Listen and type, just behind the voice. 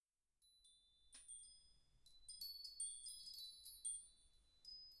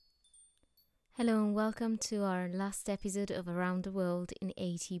Hello and welcome to our last episode of Around the World in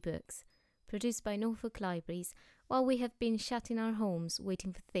 80 Books, produced by Norfolk Libraries while we have been shut in our homes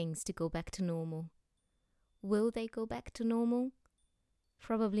waiting for things to go back to normal. Will they go back to normal?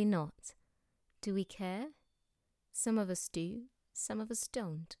 Probably not. Do we care? Some of us do, some of us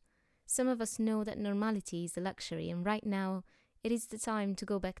don't. Some of us know that normality is a luxury and right now it is the time to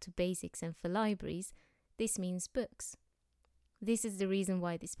go back to basics, and for libraries, this means books. This is the reason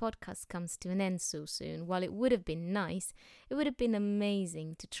why this podcast comes to an end so soon. While it would have been nice, it would have been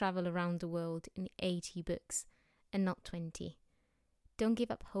amazing to travel around the world in 80 books and not 20. Don't give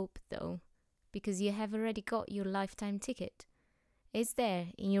up hope though, because you have already got your lifetime ticket. It's there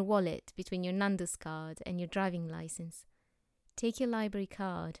in your wallet between your Nando's card and your driving license. Take your library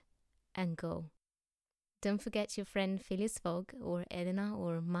card and go. Don't forget your friend Phileas Fogg or Elena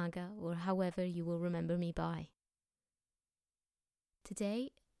or Maga or however you will remember me by. Today,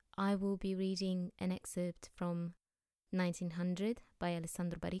 I will be reading an excerpt from 1900 by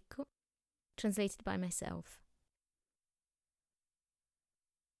Alessandro Baricco, translated by myself.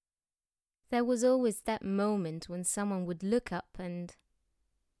 There was always that moment when someone would look up and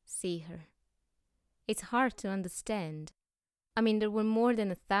see her. It's hard to understand. I mean, there were more than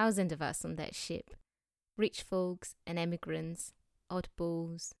 1,000 of us on that ship. Rich folks and emigrants,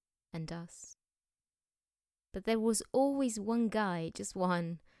 oddballs and us. But there was always one guy, just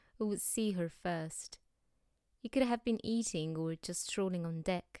one, who would see her first. He could have been eating or just strolling on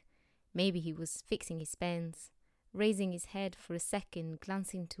deck. Maybe he was fixing his pens, raising his head for a second,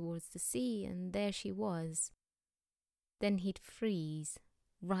 glancing towards the sea, and there she was. Then he'd freeze,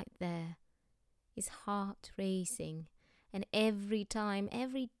 right there, his heart racing, and every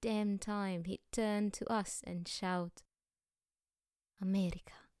damn time, he'd turn to us and shout,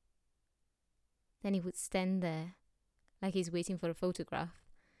 "America." Then he would stand there, like he's waiting for a photograph,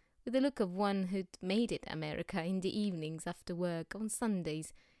 with the look of one who'd made it America in the evenings after work on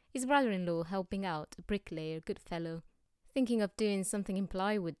Sundays, his brother-in-law helping out, a bricklayer, good fellow, thinking of doing something in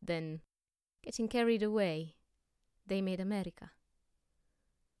plywood, then getting carried away. They made America.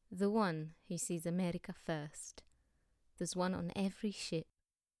 The one who sees America first. There's one on every ship.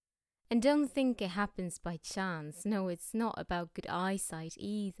 And don't think it happens by chance. No, it's not about good eyesight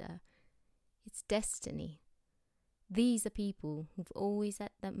either. It's destiny. These are people who've always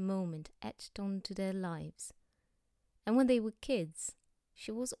at that moment etched onto their lives. And when they were kids,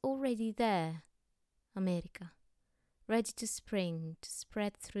 she was already there, America, ready to spring, to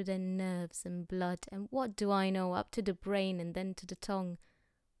spread through their nerves and blood, and what do I know, up to the brain and then to the tongue,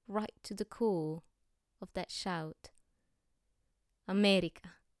 right to the core of that shout.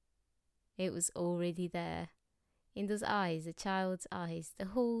 America. It was already there. In those eyes, a child's eyes, the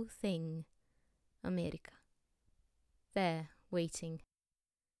whole thing. America. There, waiting.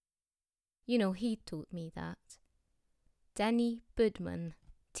 You know, he taught me that. Danny Budman,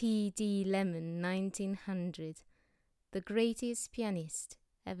 T.D. Lemon, 1900, the greatest pianist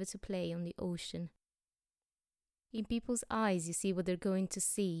ever to play on the ocean. In people's eyes you see what they're going to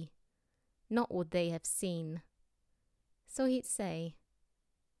see, not what they have seen. So he'd say,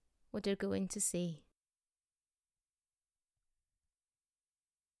 what they're going to see.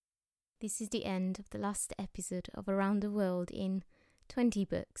 This is the end of the last episode of Around the World in 20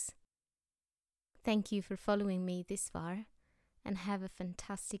 books. Thank you for following me this far and have a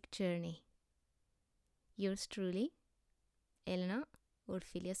fantastic journey. Yours truly, Elena or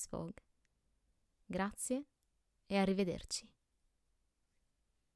Phileas Fogg. Grazie e arrivederci.